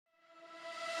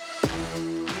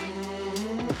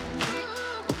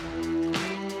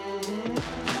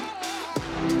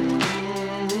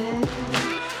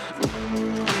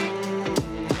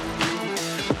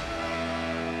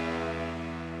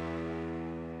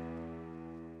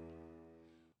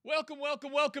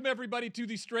Welcome, everybody, to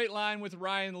the Straight Line with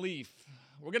Ryan Leaf.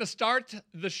 We're going to start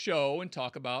the show and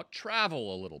talk about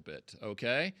travel a little bit,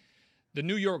 okay? The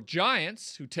New York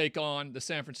Giants, who take on the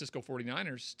San Francisco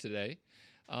 49ers today,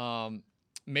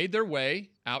 made their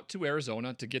way out to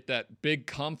Arizona to get that big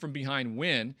come-from-behind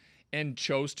win and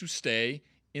chose to stay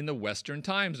in the Western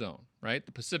time zone, right?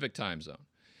 The Pacific time zone.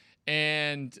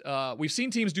 And we've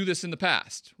seen teams do this in the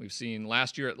past. We've seen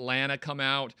last year Atlanta come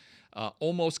out,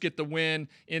 almost get the win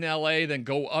in LA, then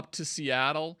go up to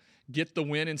Seattle, get the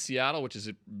win in Seattle, which is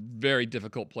a very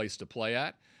difficult place to play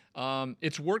at.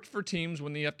 It's worked for teams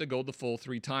when they have to go the full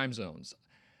 3 time zones.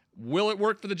 Will it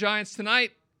work for the Giants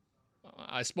tonight?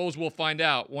 I suppose we'll find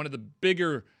out. One of the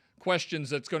bigger questions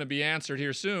that's going to be answered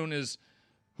here soon is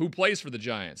who plays for the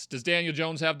Giants? Does Daniel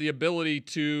Jones have the ability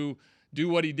to do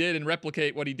what he did and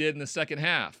replicate what he did in the second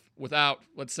half without,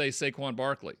 let's say, Saquon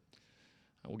Barkley?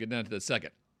 We'll get into that in a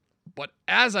second. But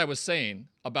as I was saying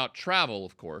about travel,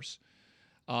 of course,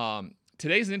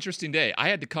 today's an interesting day. I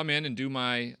had to come in and do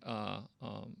my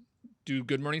do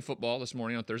Good Morning Football this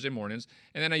morning on Thursday mornings,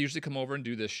 and then I usually come over and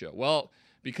do this show. Well,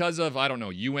 because of,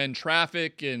 UN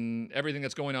traffic and everything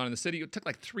that's going on in the city, it took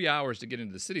like 3 hours to get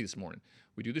into the city this morning.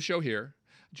 We do the show here,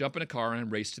 jump in a car,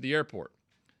 and race to the airport.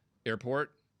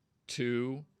 Airport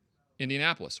to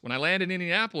Indianapolis. When I land in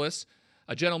Indianapolis,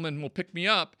 a gentleman will pick me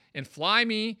up and fly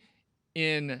me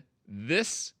in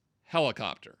this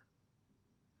helicopter.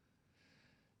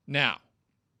 Now,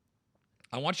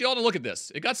 I want you all to look at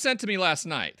this. It got sent to me last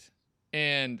night,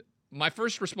 and my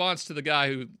first response to the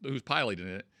guy who's piloting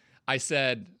it, I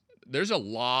said, there's a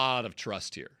lot of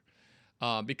trust here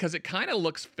because it kind of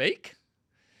looks fake.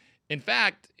 In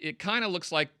fact, it kind of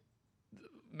looks like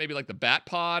maybe like the Bat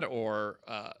Pod or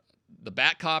the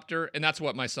Batcopter, and that's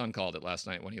what my son called it last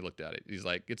night when he looked at it. He's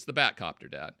like, it's the Batcopter,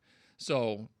 Dad.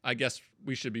 So I guess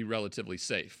we should be relatively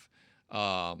safe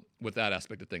with that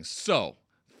aspect of things. So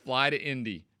fly to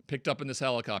Indy, picked up in this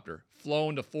helicopter,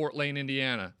 flown to Fort Wayne,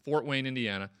 Indiana.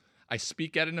 I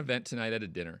speak at an event tonight at a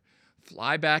dinner.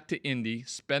 Fly back to Indy,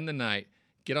 spend the night,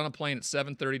 get on a plane at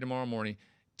 7:30 tomorrow morning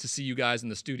to see you guys in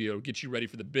the studio, get you ready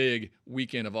for the big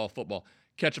weekend of all football.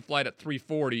 Catch a flight at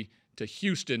 3:40 to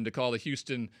Houston to call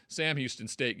the Sam Houston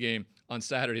State game on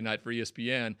Saturday night for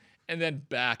ESPN, and then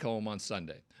back home on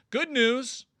Sunday. Good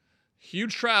news,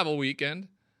 huge travel weekend,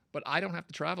 but I don't have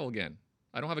to travel again.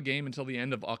 I don't have a game until the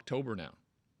end of October now,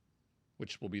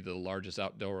 which will be the largest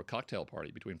outdoor cocktail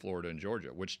party between Florida and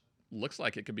Georgia, which looks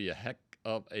like it could be a heck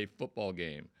of a football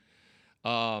game.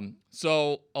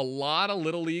 So a lot of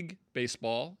Little League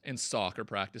baseball and soccer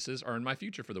practices are in my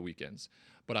future for the weekends,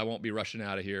 but I won't be rushing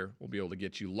out of here. We'll be able to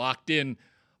get you locked in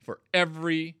for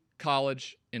every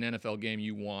college and NFL game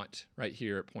you want right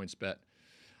here at PointsBet.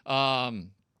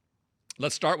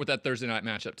 Let's start with that Thursday night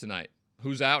matchup tonight.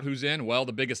 Who's out, who's in? Well,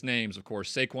 the biggest names, of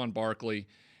course, Saquon Barkley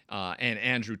and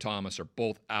Andrew Thomas are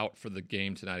both out for the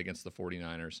game tonight against the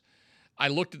 49ers. I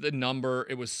looked at the number.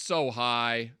 It was so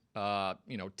high,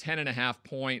 10.5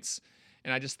 points.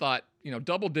 And I just thought,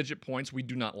 double-digit points, we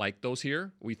do not like those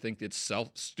here. We think it's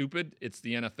stupid. It's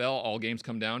the NFL. All games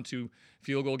come down to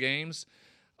field goal games.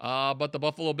 But the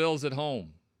Buffalo Bills at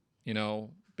home,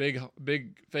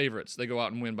 big favorites. They go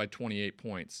out and win by 28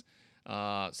 points.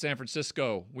 San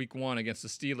Francisco, week 1 against the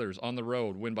Steelers on the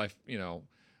road, win by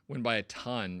a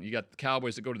ton. You got the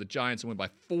Cowboys that go to the Giants and win by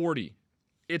 40.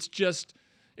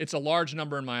 It's a large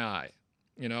number in my eye.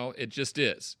 It just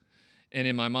is. And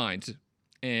in my mind.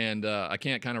 And I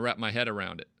can't kind of wrap my head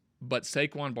around it. But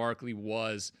Saquon Barkley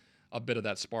was a bit of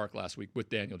that spark last week with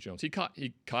Daniel Jones. He caught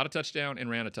a touchdown and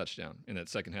ran a touchdown in that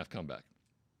second half comeback.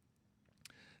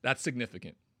 That's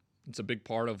significant. It's a big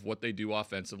part of what they do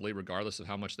offensively, regardless of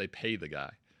how much they pay the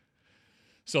guy.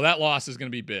 So that loss is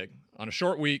going to be big. On a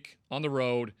short week, on the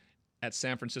road, at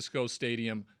San Francisco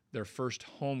Stadium, their first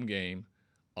home game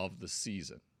of the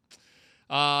season.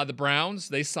 The Browns,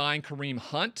 they signed Kareem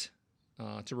Hunt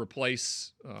to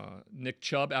replace Nick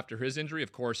Chubb after his injury.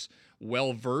 Of course,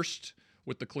 well-versed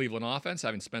with the Cleveland offense,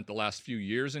 having spent the last few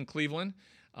years in Cleveland.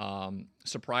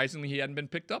 Surprisingly, he hadn't been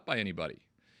picked up by anybody.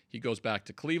 He goes back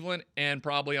to Cleveland and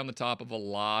probably on the top of a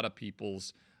lot of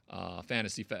people's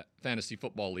fantasy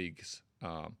football leagues.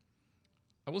 I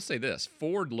will say this,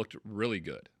 Ford looked really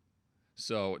good.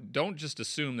 So don't just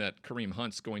assume that Kareem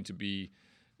Hunt's going to be,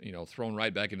 thrown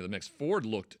right back into the mix. Ford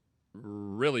looked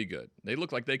really good. They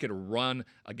looked like they could run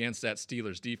against that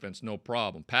Steelers defense, no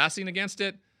problem. Passing against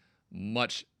it,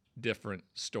 much different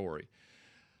story.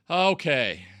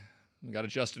 Okay, we got a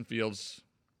Justin Fields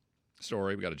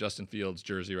story. We got a Justin Fields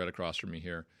jersey right across from me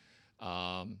here.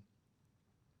 I'm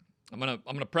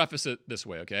gonna preface it this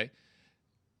way, okay?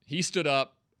 He stood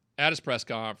up at his press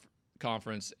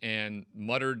conference and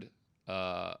muttered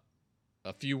a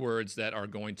few words that are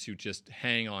going to just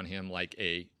hang on him like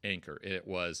a anchor.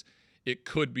 It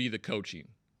could be the coaching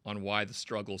on why the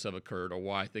struggles have occurred or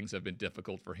why things have been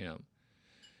difficult for him.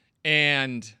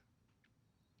 And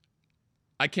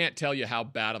I can't tell you how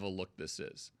bad of a look this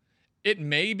is. It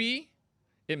may be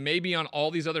on all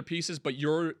these other pieces, but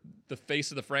you're the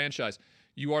face of the franchise.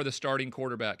 You are the starting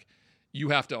quarterback. You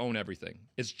have to own everything.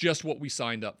 It's just what we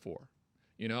signed up for.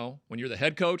 You know, when you're the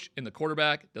head coach and the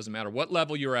quarterback, doesn't matter what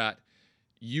level you're at,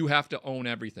 you have to own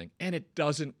everything. And it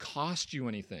doesn't cost you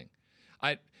anything.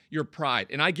 Your pride,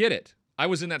 and I get it. I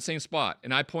was in that same spot,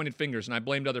 and I pointed fingers, and I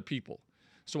blamed other people.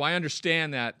 So I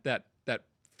understand that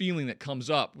feeling that comes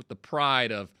up with the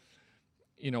pride of,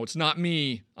 it's not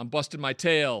me, I'm busting my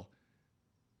tail,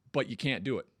 but you can't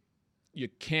do it. You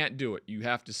can't do it. You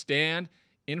have to stand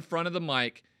in front of the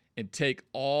mic and take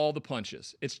all the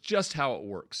punches. It's just how it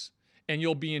works. And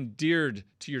you'll be endeared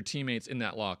to your teammates in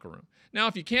that locker room. Now,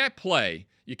 if you can't play,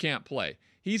 you can't play.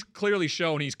 He's clearly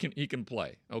shown he can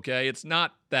play, okay? It's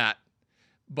not that.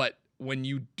 But when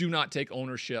you do not take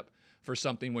ownership for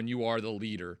something, when you are the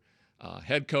leader,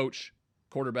 head coach,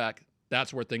 quarterback,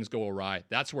 that's where things go awry.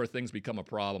 That's where things become a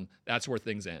problem. That's where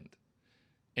things end.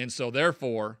 And so,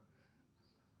 therefore,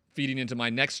 feeding into my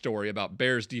next story about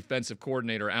Bears defensive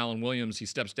coordinator Alan Williams, he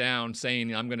steps down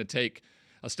saying, I'm going to take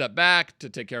a step back to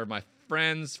take care of my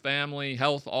friends, family,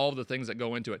 health, all of the things that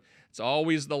go into it. It's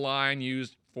always the line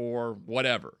used for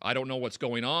whatever. I don't know what's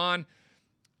going on,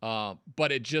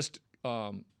 but it just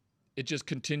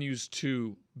continues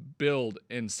to build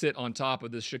and sit on top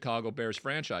of this Chicago Bears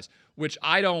franchise, which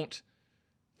I don't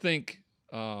think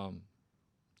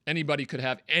anybody could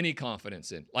have any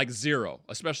confidence in, like zero,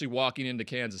 especially walking into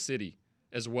Kansas City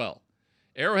as well.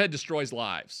 Arrowhead destroys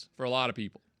lives for a lot of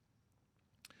people.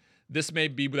 This may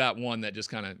be that one that just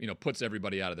kind of, puts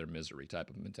everybody out of their misery type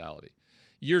of mentality.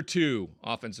 Year 2,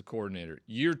 offensive coordinator.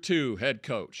 Year 2, head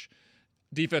coach.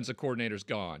 Defensive coordinator's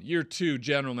gone. Year 2,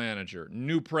 general manager.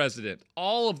 New president.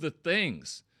 All of the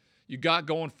things you got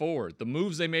going forward. The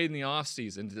moves they made in the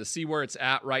offseason to see where it's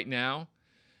at right now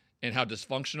and how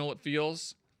dysfunctional it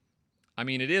feels. I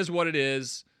mean, it is what it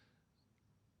is.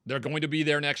 They're going to be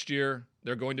there next year.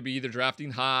 They're going to be either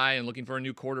drafting high and looking for a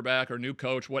new quarterback or a new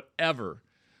coach, whatever.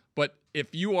 But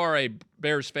if you are a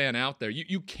Bears fan out there,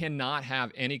 you cannot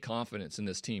have any confidence in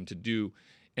this team to do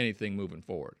anything moving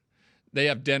forward. They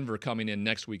have Denver coming in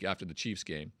next week after the Chiefs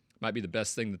game. Might be the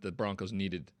best thing that the Broncos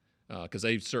needed because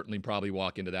they certainly probably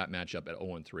walk into that matchup at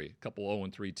 0-3. A couple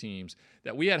 0-3 teams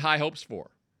that we had high hopes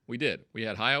for. We did. We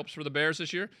had high hopes for the Bears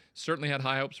this year. Certainly had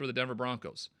high hopes for the Denver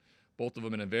Broncos. Both of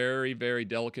them in a very, very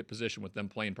delicate position with them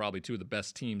playing probably two of the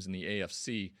best teams in the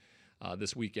AFC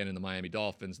this weekend in the Miami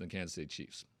Dolphins and the Kansas City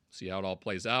Chiefs. See how it all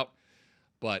plays out.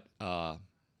 But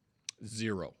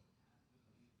zero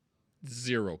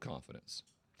confidence.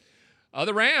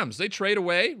 The Rams, they trade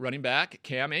away running back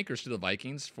Cam Akers to the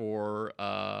Vikings for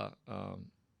a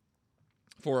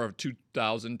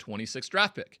 2026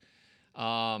 draft pick.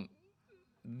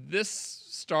 This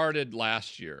started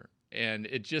last year, and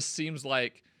it just seems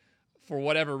like, for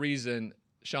whatever reason,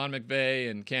 Sean McVay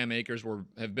and Cam Akers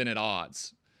have been at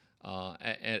odds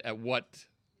at what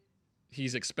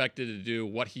he's expected to do,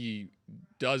 what he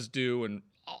does do, and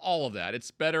all of that.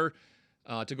 It's better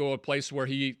to go to a place where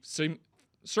he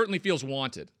certainly feels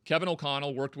wanted. Kevin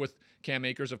O'Connell worked with Cam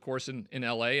Akers, of course, in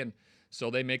L.A., and so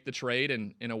they make the trade,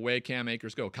 and in a way, Cam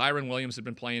Akers go. Kyron Williams has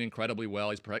been playing incredibly well.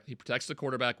 He protects the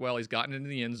quarterback well. He's gotten into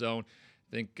the end zone.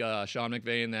 I think Sean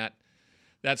McVay and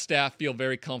that staff feel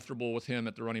very comfortable with him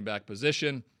at the running back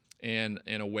position, and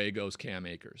away goes Cam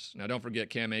Akers. Now, don't forget,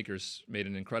 Cam Akers made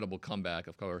an incredible comeback,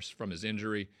 of course, from his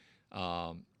injury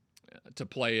to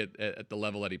play at the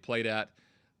level that he played at.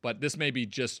 But this may be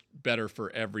just better for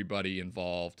everybody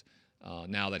involved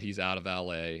now that he's out of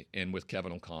L.A. and with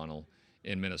Kevin O'Connell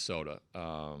in Minnesota.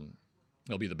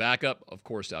 He'll be the backup, of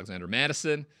course, to Alexander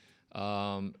Madison.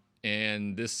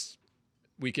 And this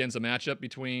weekend's a matchup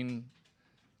between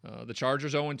the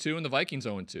Chargers 0-2 and the Vikings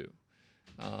 0-2.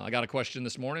 I got a question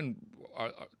this morning.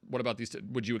 What about these?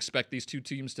 Would you expect these two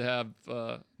teams to have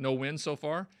no wins so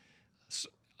far?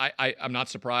 I'm not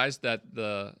surprised that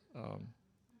the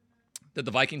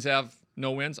Vikings have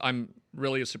no wins. I'm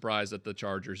really surprised that the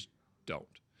Chargers don't.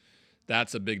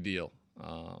 That's a big deal.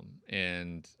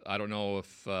 And I don't know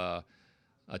if a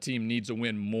team needs a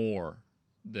win more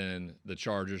than the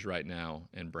Chargers right now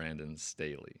and Brandon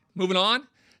Staley. Moving on,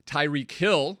 Tyreek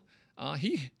Hill.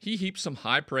 He heaps some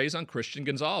high praise on Christian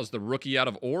Gonzalez, the rookie out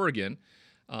of Oregon,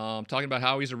 talking about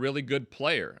how he's a really good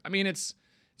player. I mean, it's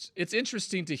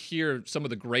interesting to hear some of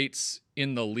the greats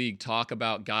in the league talk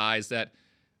about guys that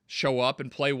show up and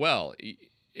play well.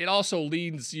 It also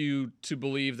leads you to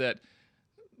believe that,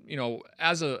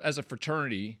 as a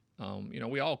fraternity,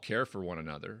 we all care for one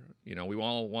another. We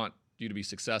all want you to be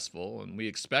successful, and we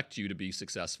expect you to be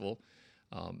successful.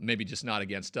 Maybe just not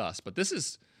against us. But this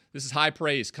is high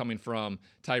praise coming from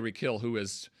Tyreek Hill, who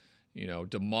has,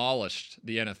 demolished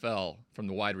the NFL from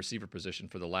the wide receiver position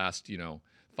for the last,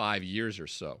 5 years or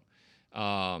so.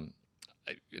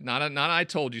 Not I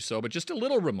told you so, but just a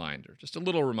little reminder.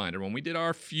 When we did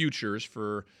our futures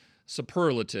for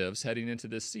superlatives heading into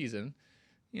this season,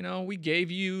 we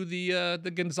gave you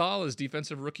the Gonzalez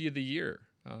Defensive Rookie of the Year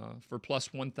for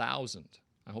plus 1,000.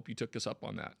 I hope you took us up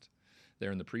on that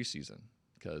there in the preseason,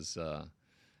 because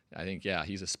I think,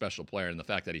 he's a special player. And the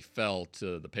fact that he fell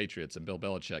to the Patriots and Bill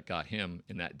Belichick got him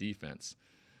in that defense,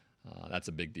 that's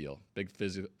a big deal. Big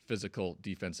physical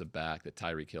defensive back that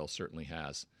Tyreek Hill certainly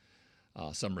has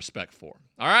some respect for.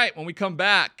 All right, when we come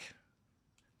back,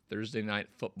 Thursday night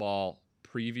football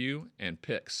preview and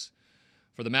picks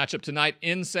for the matchup tonight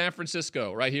in San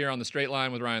Francisco, right here on the Straight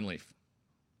Line with Ryan Leaf.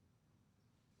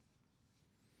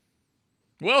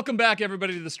 Welcome back,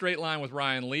 everybody, to the Straight Line with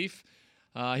Ryan Leaf.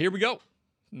 Here we go.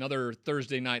 Another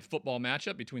Thursday night football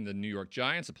matchup between the New York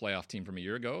Giants, a playoff team from a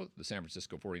year ago, the San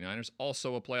Francisco 49ers,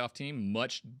 also a playoff team,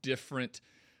 much different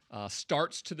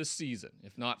starts to the season.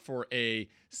 If not for a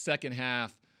second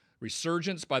half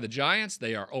resurgence by the Giants,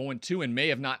 they are 0-2 and may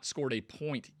have not scored a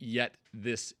point yet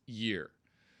this year.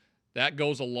 That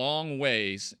goes a long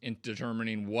ways in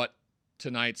determining what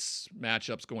tonight's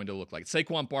matchup's going to look like.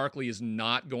 Saquon Barkley is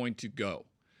not going to go.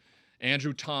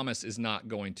 Andrew Thomas is not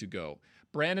going to go.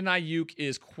 Brandon Ayuk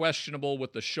is questionable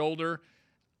with the shoulder.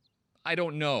 I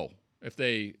don't know if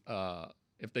they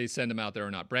send him out there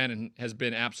or not. Brandon has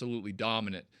been absolutely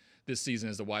dominant this season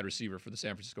as the wide receiver for the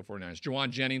San Francisco 49ers. Juwan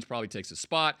Jennings probably takes his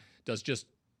spot, does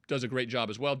a great job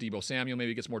as well. Deebo Samuel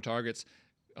maybe gets more targets.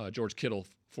 George Kittle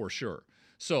for sure.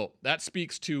 So that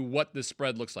speaks to what this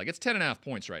spread looks like. It's 10.5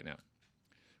 points right now.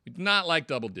 We do not like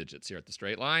double digits here at the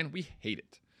Straight Line. We hate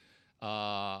it.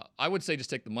 I would say just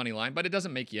take the money line, but it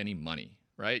doesn't make you any money,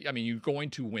 right? I mean, you're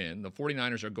going to win. The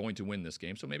 49ers are going to win this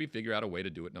game, so maybe figure out a way to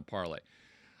do it in a parlay.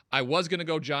 I was going to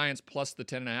go Giants plus the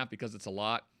 10.5 because it's a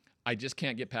lot. I just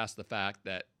can't get past the fact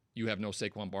that you have no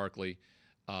Saquon Barkley.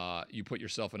 You put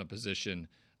yourself in a position,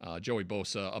 Joey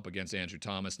Bosa up against Andrew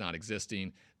Thomas not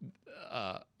existing,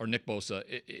 or Nick Bosa.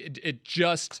 It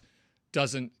just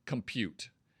doesn't compute.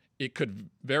 It could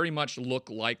very much look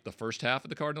like the first half of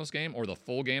the Cardinals game or the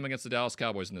full game against the Dallas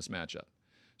Cowboys in this matchup.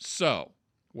 So,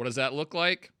 what does that look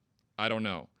like? I don't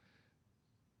know.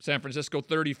 San Francisco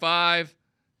 35,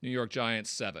 New York Giants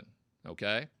 7,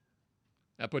 okay?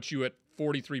 That puts you at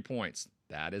 43 points.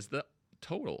 That is the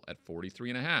total at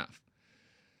 43.5.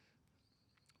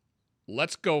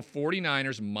 Let's go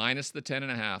 49ers minus the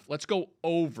 10.5. Let's go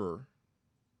over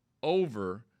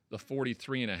the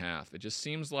 43.5. It just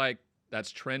seems like that's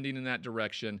trending in that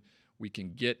direction. We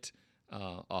can get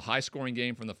a high-scoring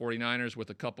game from the 49ers with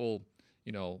a couple,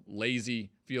 lazy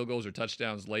field goals or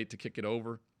touchdowns late to kick it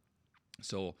over.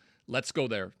 So let's go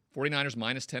there. 49ers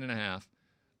minus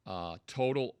 10.5,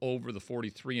 total over the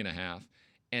 43.5.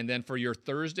 And then for your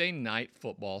Thursday night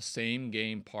football, same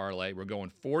game parlay, we're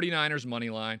going 49ers money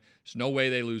line. There's no way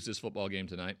they lose this football game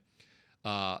tonight.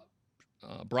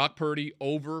 Brock Purdy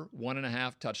over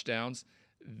 1.5 touchdowns.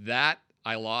 That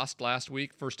I lost last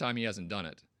week. First time he hasn't done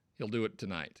it. He'll do it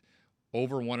tonight.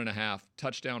 Over 1.5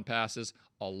 touchdown passes,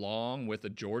 along with a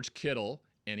George Kittle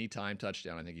anytime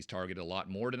touchdown. I think he's targeted a lot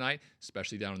more tonight,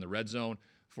 especially down in the red zone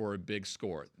for a big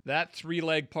score. That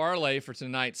 3-leg parlay for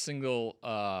tonight's single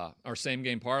or same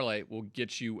game parlay will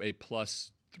get you a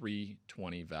plus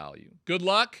 320 value. Good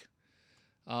luck.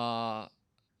 I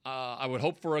would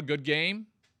hope for a good game,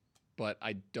 but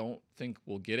I don't think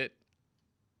we'll get it.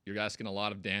 You're asking a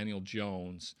lot of Daniel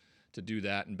Jones to do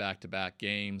that in back-to-back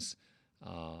games.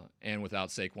 And without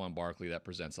Saquon Barkley, that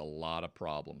presents a lot of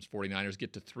problems. 49ers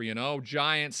get to 3-0.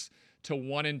 Giants to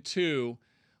 1-2.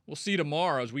 We'll see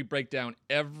tomorrow as we break down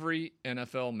every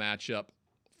NFL matchup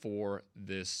for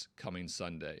this coming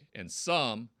Sunday. And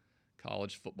some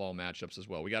college football matchups as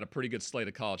well. We got a pretty good slate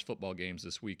of college football games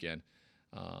this weekend.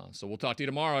 So we'll talk to you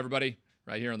tomorrow, everybody,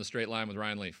 right here on the Straight Line with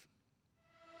Ryan Leaf.